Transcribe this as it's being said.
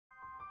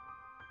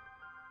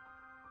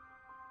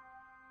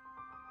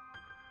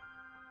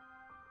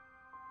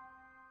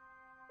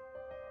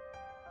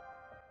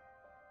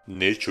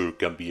Nature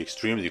can be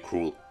extremely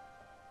cruel.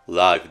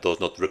 Life does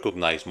not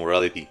recognize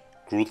morality,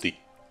 cruelty,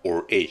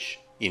 or age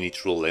in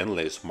its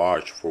relentless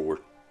march forward.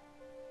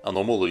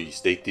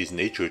 Anomalies take this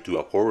nature to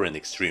abhorrent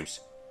extremes,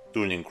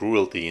 turning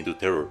cruelty into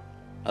terror,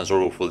 and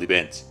sorrowful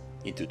events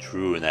into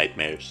true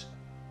nightmares.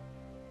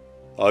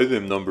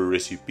 Item number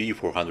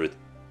SCP-400.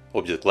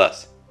 Object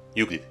Class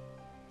Euclid.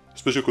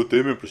 Special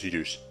Containment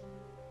Procedures.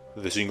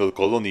 The single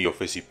colony of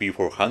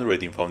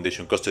SCP-400 in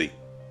Foundation custody,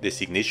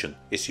 designation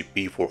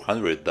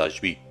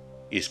SCP-400-B,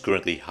 is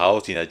currently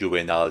housed in a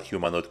juvenile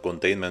humanoid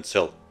containment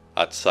cell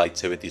at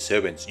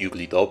Site-77's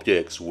Euclid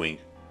Objects Wing.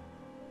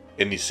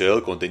 Any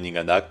cell containing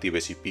an active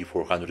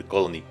SCP-400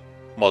 colony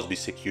must be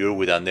secured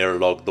with an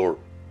airlock door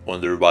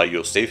under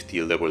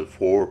Biosafety Level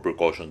 4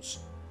 precautions.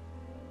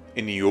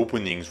 Any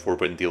openings for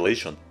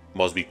ventilation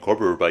must be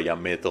covered by a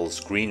metal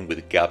screen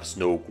with gaps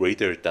no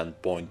greater than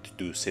 0.2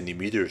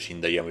 cm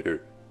in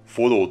diameter,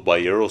 followed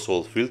by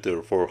aerosol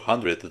filter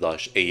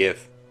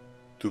 400-AF,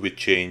 to be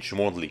changed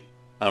monthly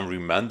and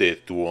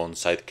remanded to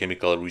on-site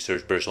chemical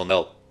research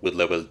personnel with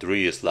Level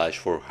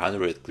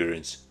 3/400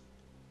 clearance.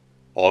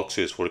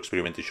 Access for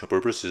experimentation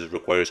purposes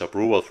requires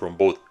approval from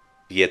both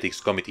the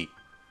Ethics Committee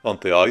and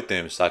the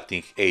item's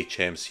acting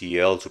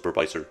HMCL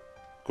supervisor,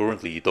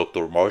 currently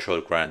Dr.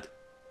 Marshall Grant.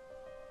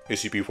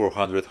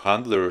 SCP-400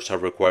 handlers are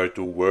required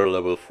to wear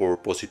Level 4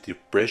 positive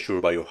pressure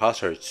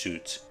biohazard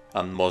suits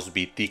and must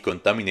be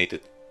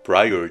decontaminated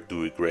prior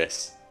to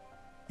egress.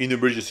 In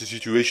emergency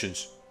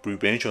situations,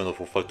 prevention of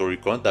olfactory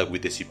contact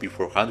with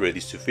SCP-400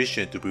 is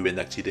sufficient to prevent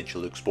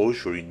accidental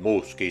exposure in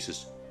most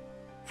cases.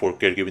 For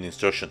caregiving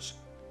instructions,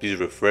 please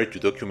refer to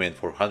Document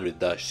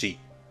 400-C,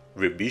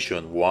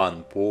 Revision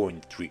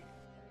 1.3.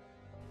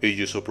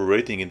 Agents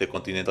operating in the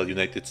continental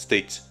United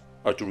States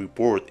are to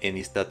report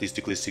any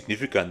statistically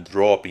significant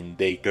drop in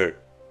daycare,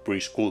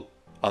 preschool,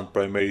 and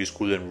primary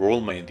school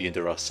enrollment in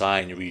their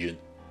assigned region.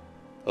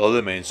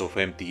 Elements of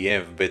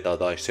MTF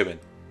Beta-7,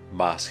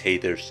 mass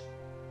haters,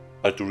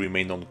 are to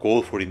remain on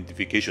call for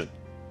identification,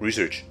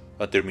 research,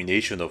 and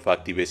termination of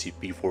active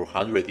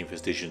SCP-400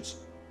 infestations.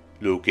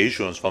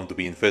 Locations found to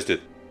be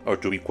infested are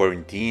to be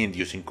quarantined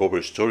using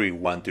cover story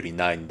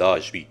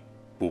 139-B,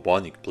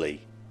 bubonic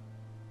plague.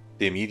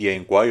 The media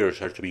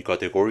inquiries are to be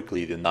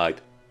categorically denied,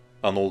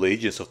 and all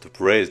agents of the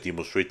press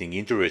demonstrating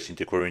interest in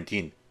the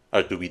quarantine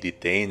are to be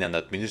detained and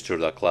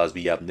administered a Class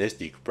B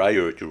amnestic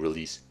prior to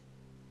release.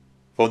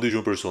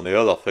 Foundation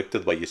personnel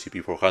affected by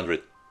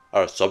SCP-400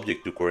 are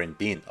subject to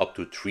quarantine up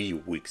to 3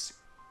 weeks.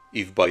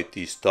 If by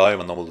this time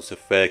anomalous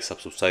effects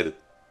have subsided,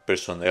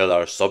 personnel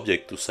are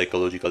subject to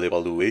psychological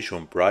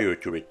evaluation prior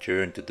to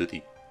return to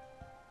duty.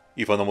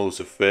 If anomalous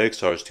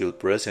effects are still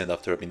present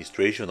after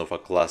administration of a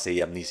Class A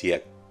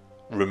amnesiac,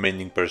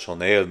 remaining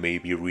personnel may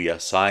be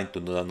reassigned to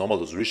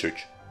non-anomalous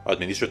research,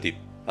 administrative,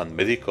 and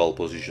medical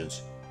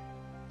positions.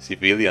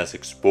 Civilians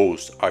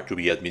exposed are to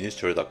be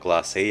administered a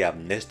Class A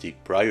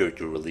amnestic prior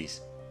to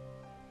release.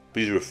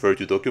 Please refer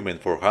to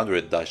Document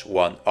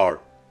 400-1R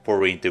for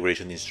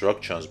reintegration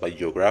instructions by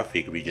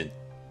geographic region.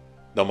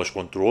 Damage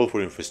control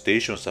for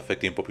infestations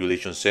affecting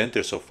population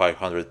centers of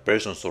 500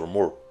 persons or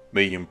more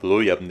may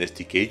employ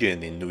amnestic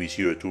agent in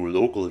NUI-02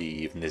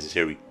 locally if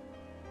necessary.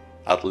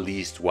 At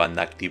least one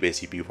active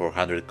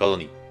SCP-400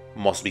 colony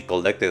must be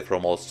collected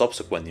from all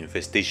subsequent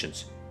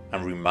infestations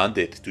and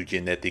remanded to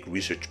genetic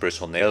research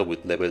personnel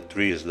with Level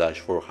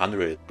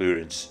 3/400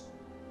 clearance.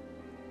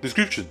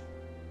 Description: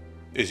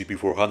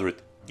 SCP-400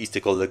 is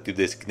the collective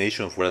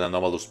designation for an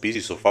anomalous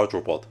species of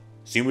arthropod,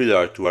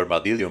 similar to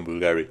Armadillidium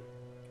vulgare,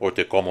 or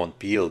the common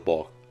peel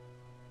bug.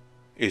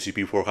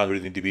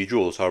 SCP-400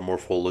 individuals are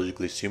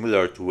morphologically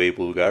similar to A.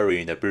 vulgare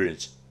in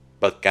appearance,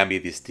 but can be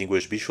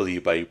distinguished visually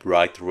by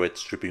bright red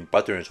stripping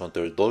patterns on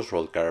their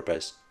dorsal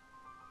carapace.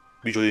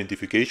 Visual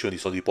identification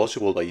is only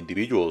possible by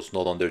individuals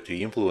not under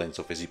the influence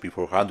of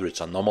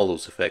SCP-400's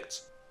anomalous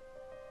effects.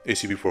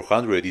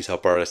 SCP-400 is a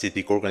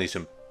parasitic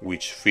organism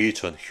which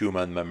feeds on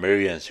human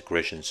mammalian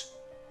secretions.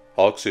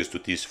 Access to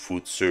this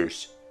food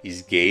source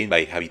is gained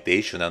by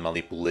habitation and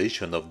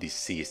manipulation of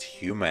deceased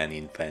human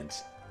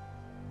infants.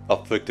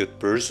 Affected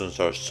persons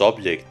are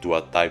subject to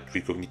a Type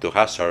 3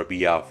 cognitohazard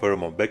via a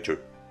pheromone vector,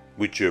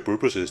 which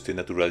repurposes the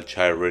natural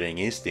child-rearing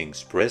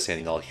instincts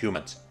present in all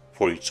humans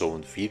for its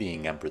own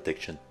feeding and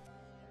protection.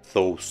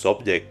 Those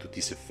subject to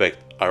this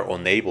effect are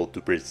unable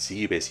to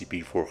perceive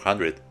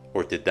SCP-400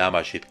 or the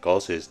damage it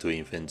causes to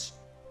infants.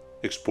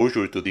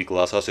 Exposure to the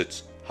class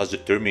assets has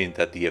determined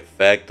that the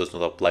effect does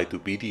not apply to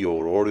video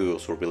or audio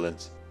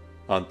surveillance,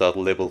 and that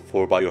Level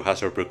 4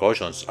 biohazard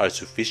precautions are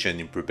sufficient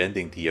in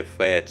preventing the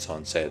effects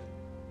onset.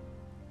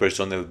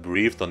 Personnel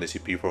briefed on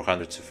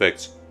SCP-400's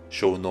effects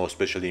show no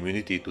special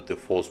immunity to the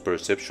false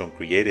perception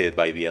created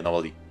by the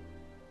anomaly.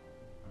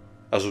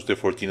 As of the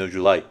 14th of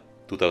July,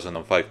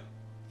 2005,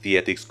 the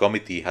Ethics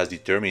Committee has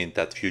determined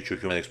that future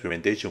human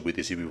experimentation with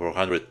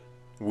SCP-400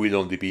 will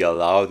only be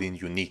allowed in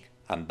unique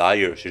and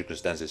dire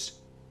circumstances.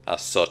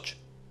 As such,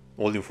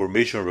 all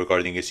information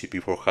regarding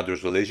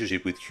SCP-400's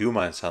relationship with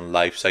humans and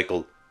life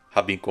cycle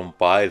have been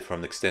compiled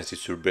from extensive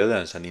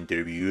surveillance and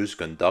interviews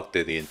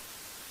conducted in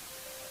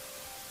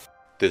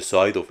the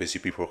site of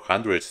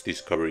SCP-400's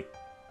discovery.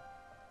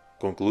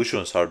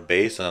 Conclusions are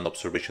based on an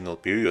observational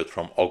period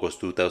from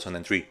August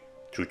 2003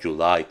 through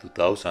July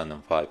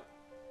 2005.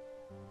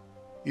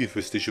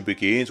 Infestation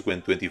begins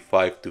when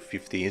 25 to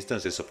 50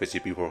 instances of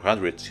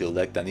SCP-400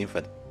 select an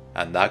infant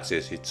and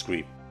access its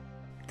grave.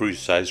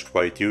 Precise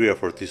criteria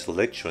for this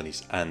selection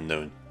is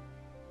unknown.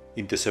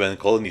 In the 7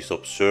 colonies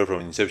observed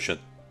from inception,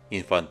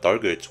 infant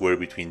targets were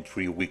between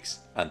 3 weeks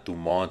and 2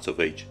 months of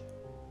age.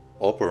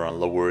 Upper and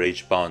lower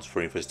age bounds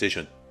for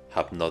infestation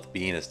have not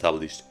been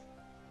established.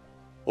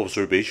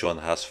 Observation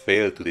has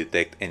failed to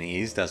detect any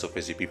instance of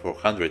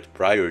SCP-400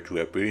 prior to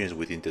appearance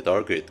within the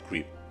target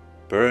grave.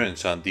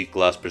 Parents and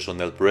D-Class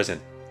personnel present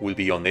will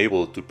be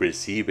unable to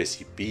perceive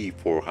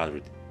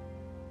SCP-400.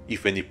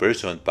 If any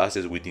person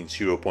passes within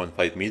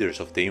 0.5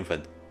 meters of the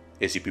infant,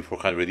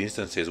 SCP-400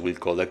 instances will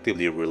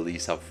collectively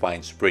release a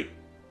fine spray,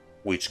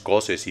 which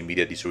causes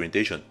immediate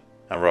disorientation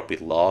and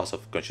rapid loss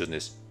of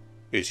consciousness.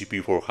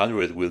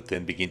 SCP-400 will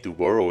then begin to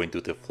burrow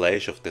into the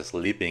flesh of the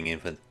sleeping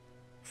infant.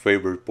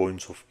 Favored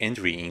points of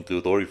entry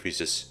include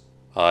orifices,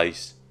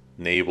 eyes,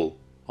 navel,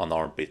 and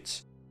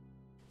armpits.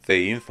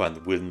 The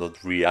infant will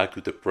not react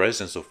to the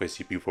presence of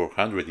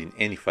SCP-400 in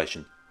any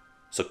fashion,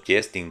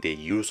 suggesting the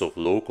use of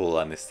local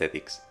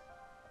anesthetics.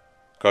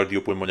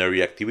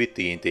 Cardiopulmonary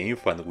activity in the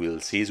infant will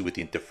cease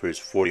within the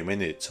first 40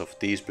 minutes of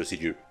this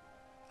procedure,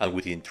 and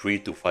within 3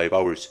 to 5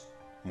 hours,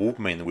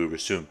 movement will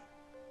resume,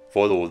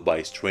 followed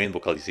by strained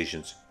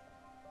vocalizations.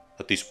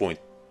 At this point,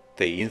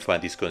 the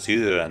infant is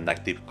considered an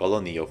active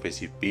colony of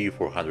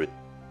SCP-400.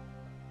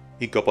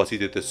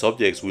 Incapacitated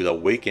subjects will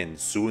awaken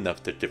soon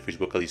after the first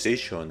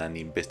vocalization and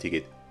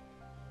investigate.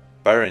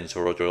 Parents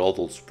or other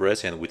adults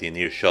present within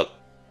earshot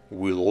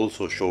will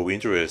also show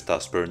interest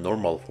as per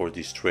normal for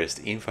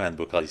distressed infant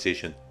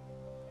vocalization.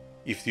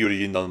 If the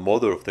original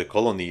mother of the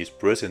colony is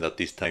present at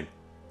this time,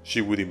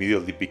 she would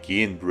immediately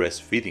begin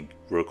breastfeeding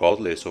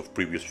regardless of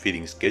previous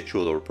feeding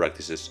schedule or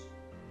practices.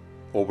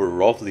 Over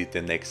roughly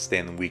the next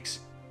 10 weeks,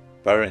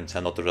 parents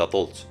and other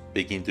adults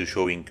begin to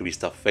show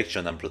increased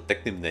affection and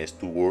protectiveness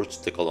towards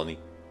the colony.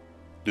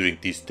 During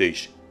this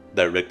stage,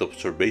 direct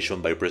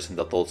observation by present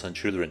adults and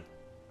children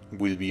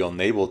will be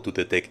unable to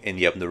detect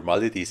any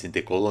abnormalities in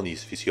the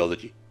colony's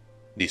physiology,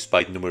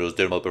 despite numerous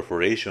dermal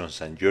perforations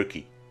and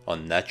jerky,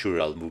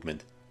 unnatural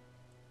movement.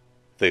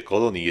 The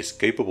colony is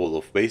capable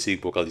of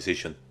basic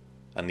vocalization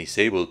and is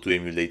able to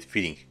emulate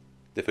feeding,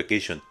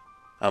 defecation,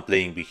 and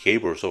playing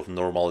behaviors of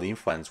normal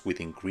infants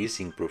with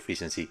increasing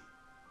proficiency.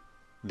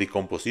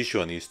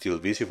 Decomposition is still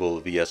visible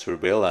via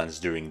surveillance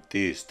during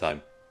this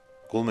time,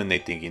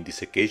 culminating in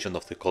desiccation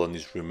of the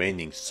colony's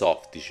remaining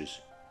soft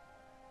tissues.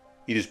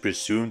 It is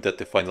presumed that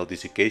the final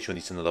desiccation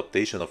is an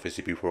adaptation of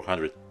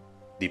SCP-400,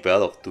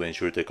 developed to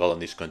ensure the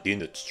colony's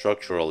continued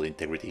structural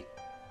integrity.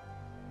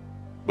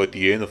 By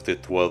the end of the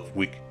 12th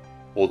week,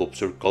 all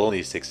observed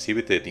colonies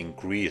exhibited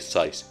increased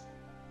size,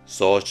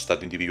 such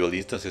that individual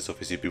instances of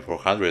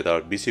SCP-400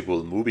 are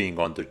visible moving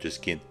under the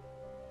skin.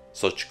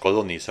 Such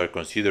colonies are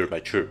considered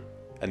mature,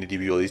 and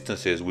individual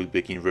instances will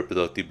begin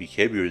reproductive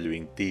behavior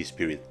during this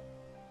period.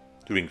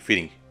 During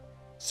feeding,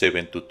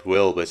 7 to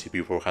 12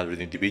 SCP-400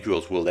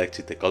 individuals will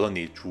exit the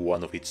colony through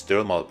one of its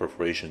dermal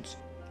perforations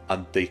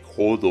and take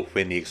hold of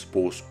any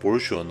exposed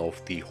portion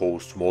of the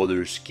host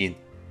mother's skin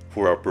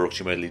for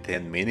approximately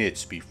 10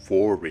 minutes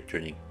before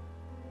returning.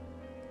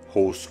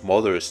 Host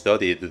mother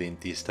studied during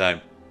this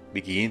time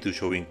begin to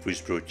show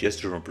increased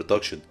progesterone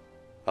production,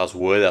 as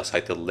well as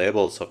heightened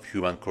levels of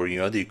human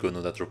chorionic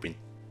gonadotropin,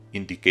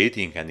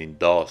 indicating an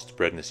induced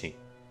pregnancy.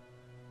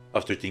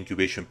 After the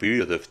incubation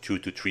period of 2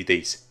 to 3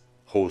 days,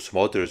 host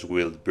mothers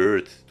will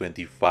birth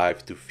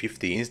 25 to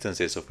 50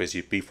 instances of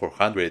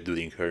SCP-400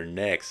 during her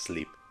next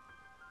sleep.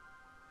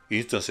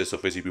 Instances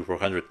of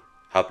SCP-400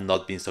 have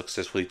not been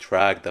successfully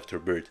tracked after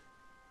birth.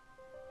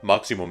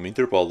 Maximum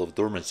interval of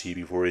dormancy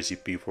before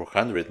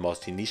SCP-400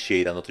 must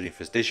initiate another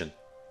infestation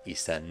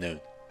is unknown.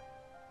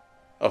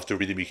 After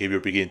breeding behavior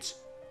begins,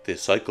 the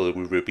cycle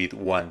will repeat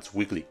once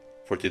weekly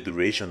for the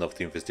duration of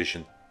the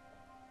infestation.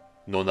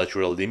 No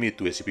natural limit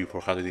to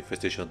SCP-400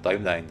 infestation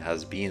timeline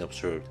has been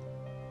observed.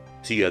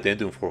 See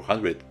Addendum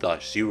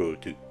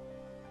 400-02.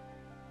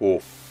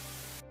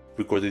 Of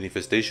recorded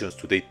infestations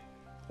to date,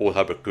 all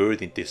have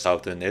occurred in the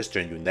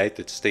southeastern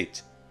United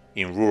States,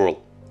 in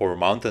rural or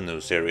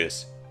mountainous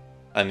areas,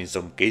 and in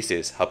some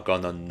cases have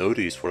gone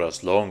unnoticed for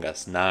as long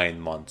as 9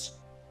 months.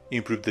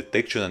 Improved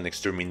detection and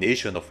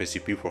extermination of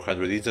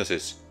SCP-400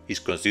 instances is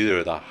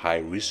considered a high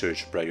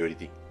research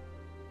priority.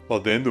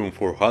 Addendum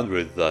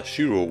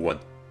 400-01.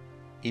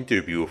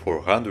 Interview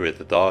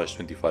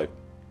 400-25.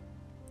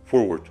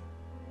 Forward.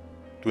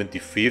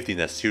 25th in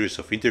a series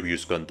of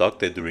interviews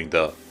conducted during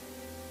the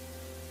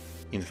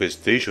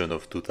infestation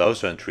of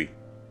 2003.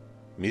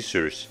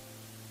 Mrs.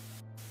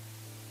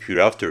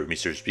 Hereafter,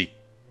 Mrs. B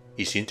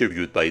is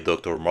interviewed by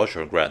Dr.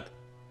 Marshall Grant,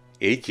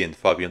 Agent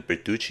Fabian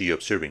Bertucci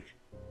observing.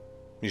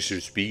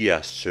 Mrs. B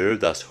has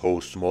served as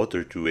host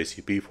mother to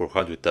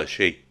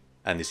SCP-400-A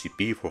and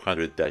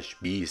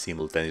SCP-400-B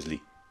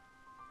simultaneously.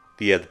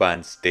 The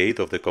advanced state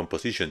of the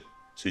composition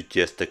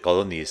suggests the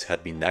colonies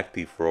had been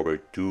active for over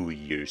 2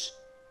 years.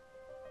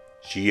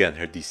 She and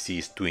her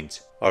deceased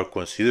twins are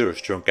considered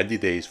strong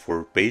candidates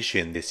for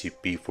patient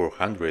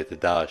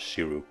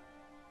SCP-400-0.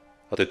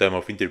 At the time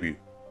of interview,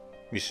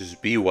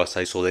 Mrs. B was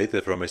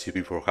isolated from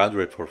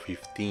SCP-400 for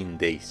 15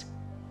 days.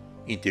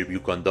 Interview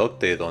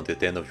conducted on the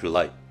 10th of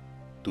July,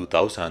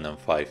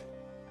 2005.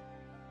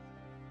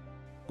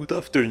 Good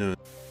afternoon.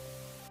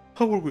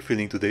 How are we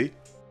feeling today?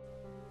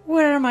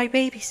 Where are my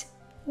babies?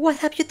 What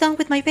have you done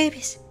with my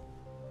babies?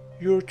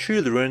 Your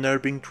children are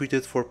being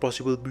treated for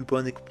possible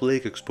bubonic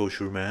plague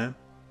exposure, ma'am.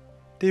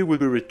 They will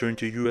be returned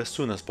to you as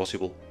soon as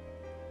possible.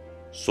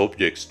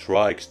 Subject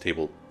strike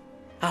stable.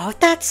 Oh,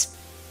 that's...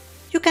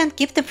 You can't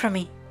keep them from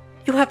me.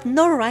 You have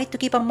no right to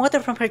keep a mother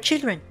from her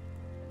children.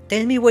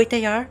 Tell me where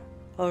they are,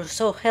 or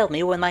so help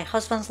me when my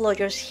husband's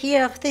lawyers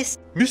hear of this.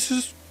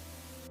 Mrs.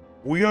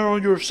 We are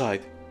on your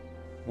side.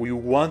 We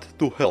want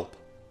to help.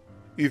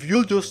 If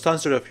you'll just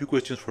answer a few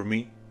questions for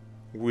me,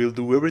 we'll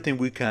do everything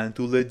we can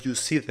to let you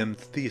see them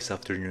this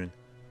afternoon.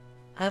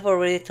 I've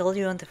already told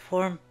you on the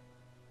form.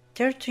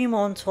 They're 3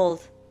 months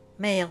old,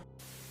 male.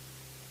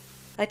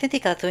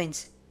 Identical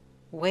twins.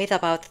 Weigh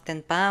about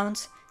 10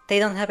 pounds. They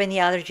don't have any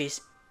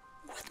allergies.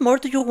 What more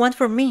do you want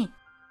from me?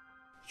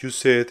 You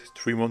said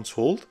 3 months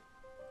old?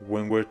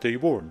 When were they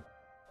born?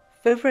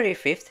 February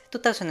 5th,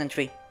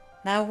 2003.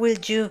 Now will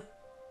you...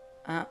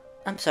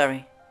 I'm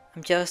sorry.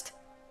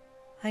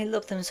 I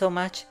love them so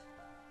much.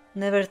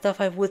 Never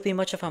thought I would be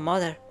much of a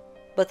mother,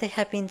 but they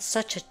have been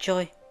such a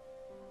joy.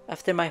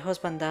 After my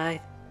husband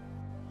died.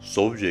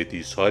 Subject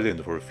is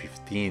silent for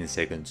 15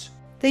 seconds.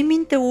 They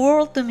mean the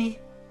world to me.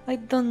 I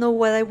don't know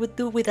what I would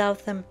do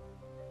without them.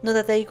 Not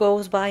a day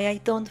goes by I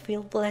don't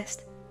feel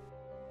blessed.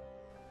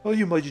 I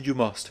imagine you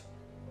must.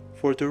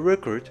 For the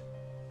record,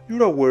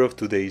 you're aware of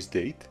today's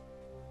date?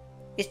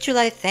 It's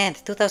July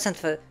 10th,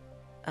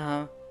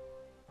 2004.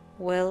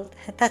 Well,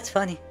 that's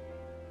funny.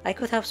 I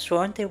could have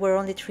sworn they were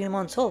only 3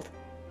 months old.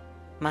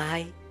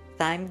 My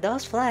time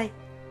does fly.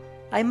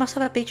 I must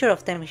have a picture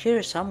of them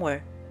here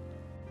somewhere.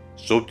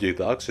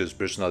 Subject accesses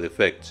personal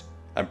effects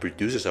and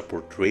produces a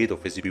portrait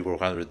of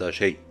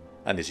SCP-400-A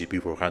and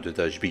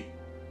SCP-400-B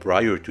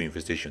prior to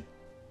infestation.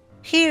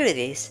 Here it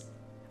is.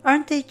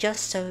 Aren't they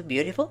just so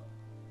beautiful?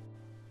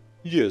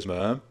 Yes,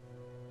 ma'am.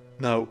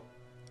 Now,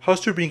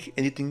 has there been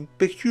anything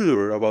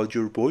peculiar about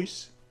your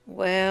boys?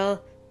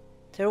 Well,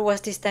 there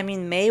was this time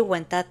in May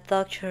when that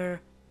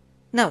doctor...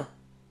 No,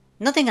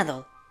 nothing at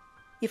all.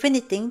 If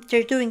anything,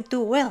 they're doing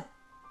too well.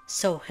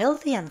 So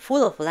healthy and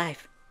full of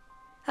life.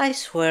 I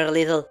swear,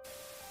 little.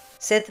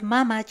 Said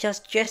Mama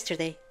just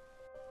yesterday.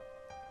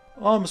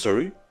 I'm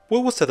sorry,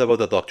 what was that about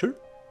the doctor?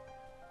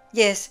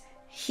 Yes,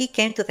 he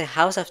came to the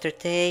house after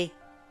they...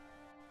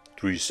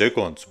 3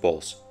 seconds,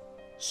 pause.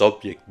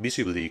 Subject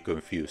visibly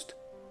confused.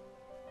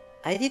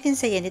 I didn't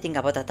say anything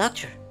about the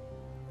doctor.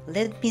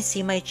 Let me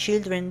see my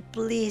children,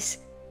 please.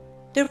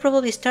 They're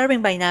probably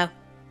starving by now.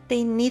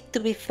 They need to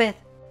be fed.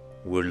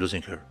 We're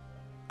losing her.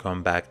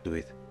 Come back to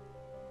it.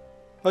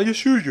 I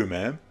assure you,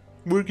 ma'am,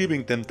 we're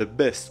giving them the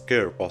best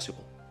care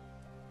possible.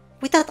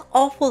 With that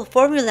awful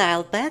formula,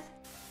 I'll bet.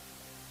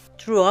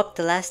 Threw up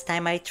the last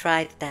time I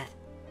tried that.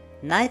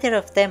 Neither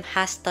of them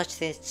has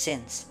touched it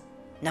since.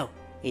 No,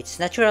 it's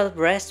natural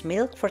breast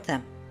milk for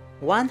them.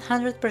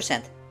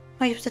 100%.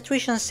 My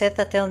obstetrician said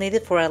that they'll need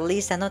it for at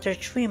least another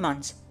 3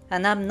 months,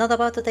 and I'm not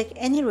about to take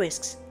any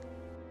risks.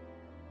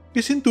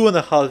 Isn't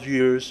 2.5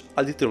 years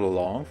a little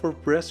long for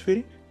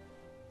breastfeeding?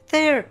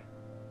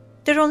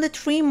 They're only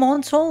 3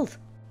 months old.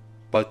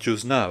 But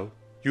just now,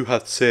 you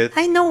had said...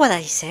 I know what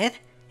I said.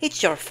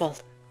 It's your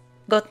fault.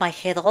 Got my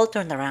head all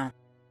turned around.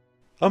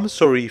 I'm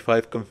sorry if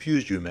I've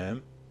confused you,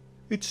 ma'am.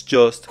 It's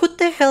just... Who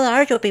the hell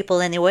are you people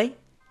anyway?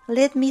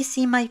 Let me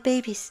see my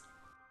babies.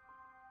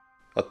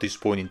 At this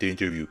point in the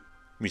interview,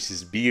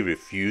 Mrs. B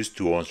refused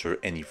to answer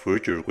any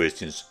further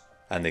questions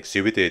and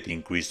exhibited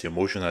increased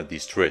emotional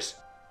distress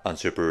and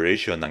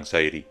separation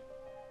anxiety.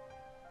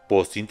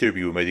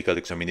 Post-interview medical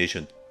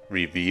examination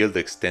revealed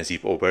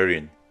extensive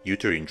ovarian,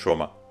 uterine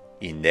trauma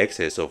in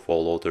excess of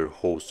all other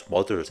host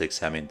mothers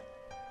examined.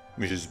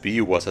 Mrs.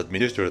 B was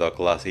administered a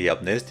Class A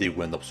amnestic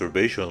when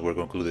observations were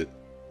concluded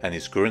and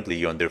is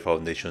currently under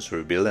Foundation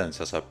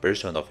surveillance as a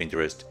person of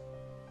interest.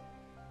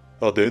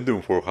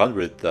 Addendum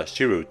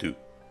 400-02.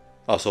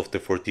 As of the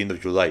 14th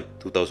of July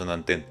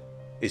 2010,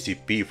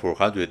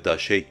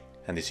 SCP-400-A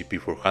and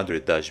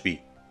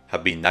SCP-400-B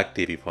have been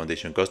active in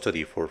Foundation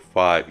custody for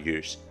 5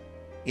 years,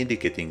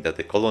 indicating that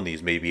the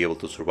colonies may be able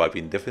to survive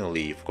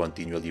indefinitely if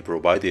continually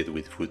provided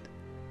with food.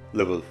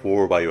 Level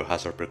 4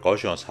 biohazard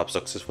precautions have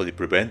successfully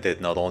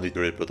prevented not only the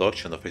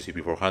reproduction of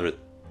SCP-400,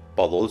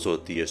 but also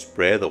the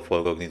spread of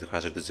all cognitive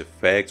hazardous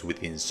effects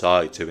within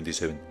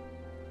Site-77.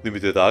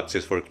 Limited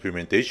access for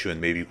experimentation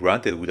may be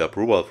granted with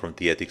approval from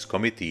the Ethics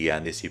Committee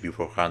and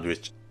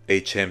SCP-400's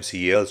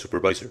HMCL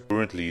Supervisor,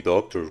 currently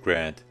Dr.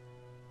 Grant.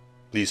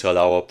 Please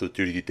allow up to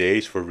 30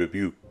 days for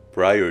review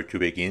prior to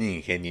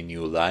beginning any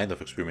new line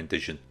of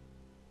experimentation.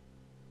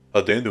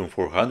 Addendum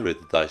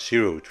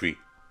 400-03.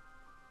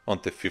 On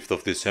the 5th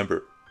of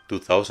December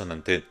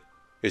 2010,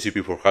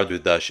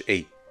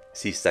 SCP-400-8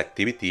 ceased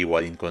activity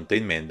while in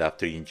containment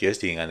after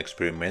ingesting an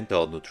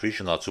experimental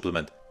nutritional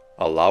supplement,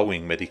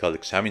 allowing medical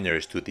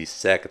examiners to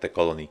dissect the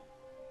colony.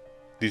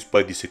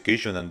 Despite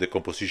desiccation and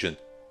decomposition,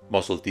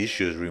 muscle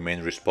tissues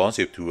remain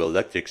responsive to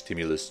electric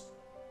stimulus.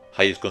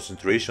 Highest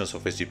concentrations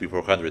of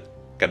SCP-400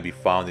 can be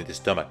found in the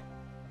stomach,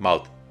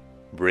 mouth,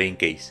 brain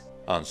case,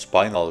 and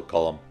spinal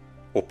column.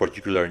 Of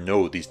particular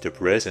note is the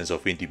presence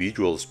of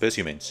individual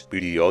specimens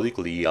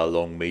periodically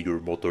along major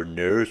motor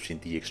nerves in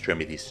the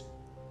extremities,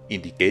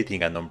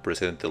 indicating an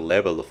unprecedented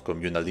level of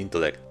communal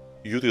intellect,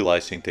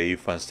 utilizing the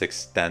infant's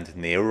extant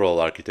neural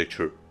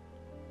architecture.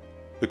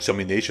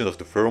 Examination of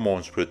the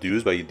pheromones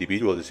produced by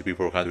individual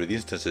SCP-400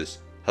 instances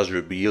has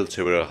revealed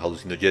several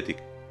hallucinogenic,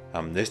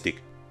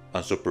 amnestic,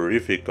 and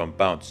soporific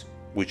compounds,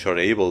 which are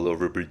able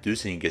of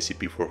reproducing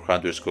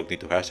SCP-400's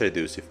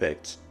cognitohazardous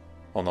effects.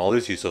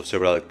 Analysis of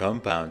several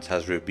compounds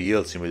has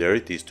revealed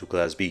similarities to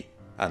Class B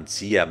and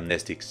C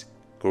amnestics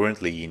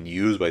currently in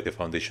use by the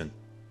Foundation,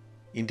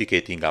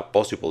 indicating a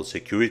possible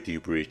security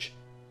breach.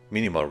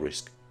 Minimal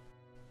risk.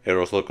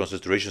 Aerosol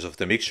concentrations of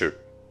the mixture,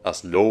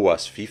 as low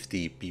as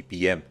 50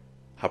 ppm,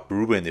 have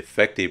proven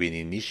effective in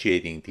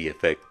initiating the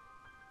effect.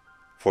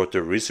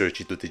 Further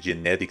research into the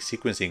genetic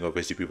sequencing of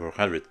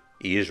SCP-400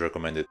 is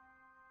recommended.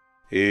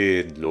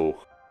 End log.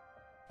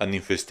 An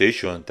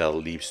infestation that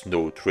leaves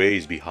no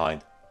trace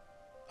behind.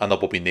 An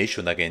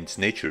abomination against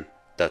nature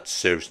that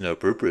serves no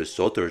purpose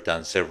other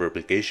than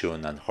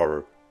self-replication and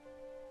horror.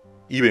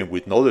 Even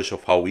with knowledge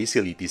of how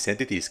easily these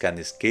entities can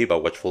escape a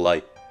watchful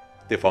eye,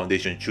 the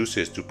Foundation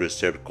chooses to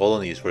preserve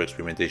colonies for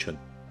experimentation.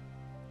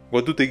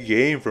 What do they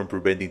gain from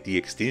preventing the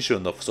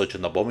extinction of such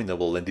an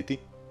abominable entity?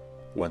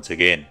 Once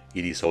again,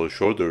 it is our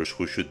shoulders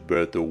who should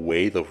bear the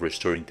weight of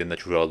restoring the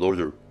natural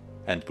order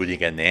and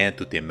putting an end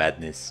to the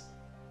madness.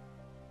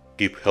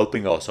 Keep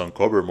helping us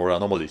uncover more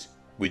anomalies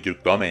with your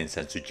comments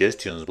and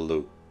suggestions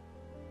below.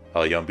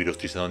 I am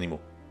Virus Anonymous,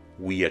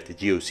 we are the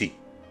GOC,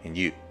 and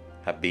you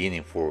have been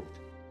informed.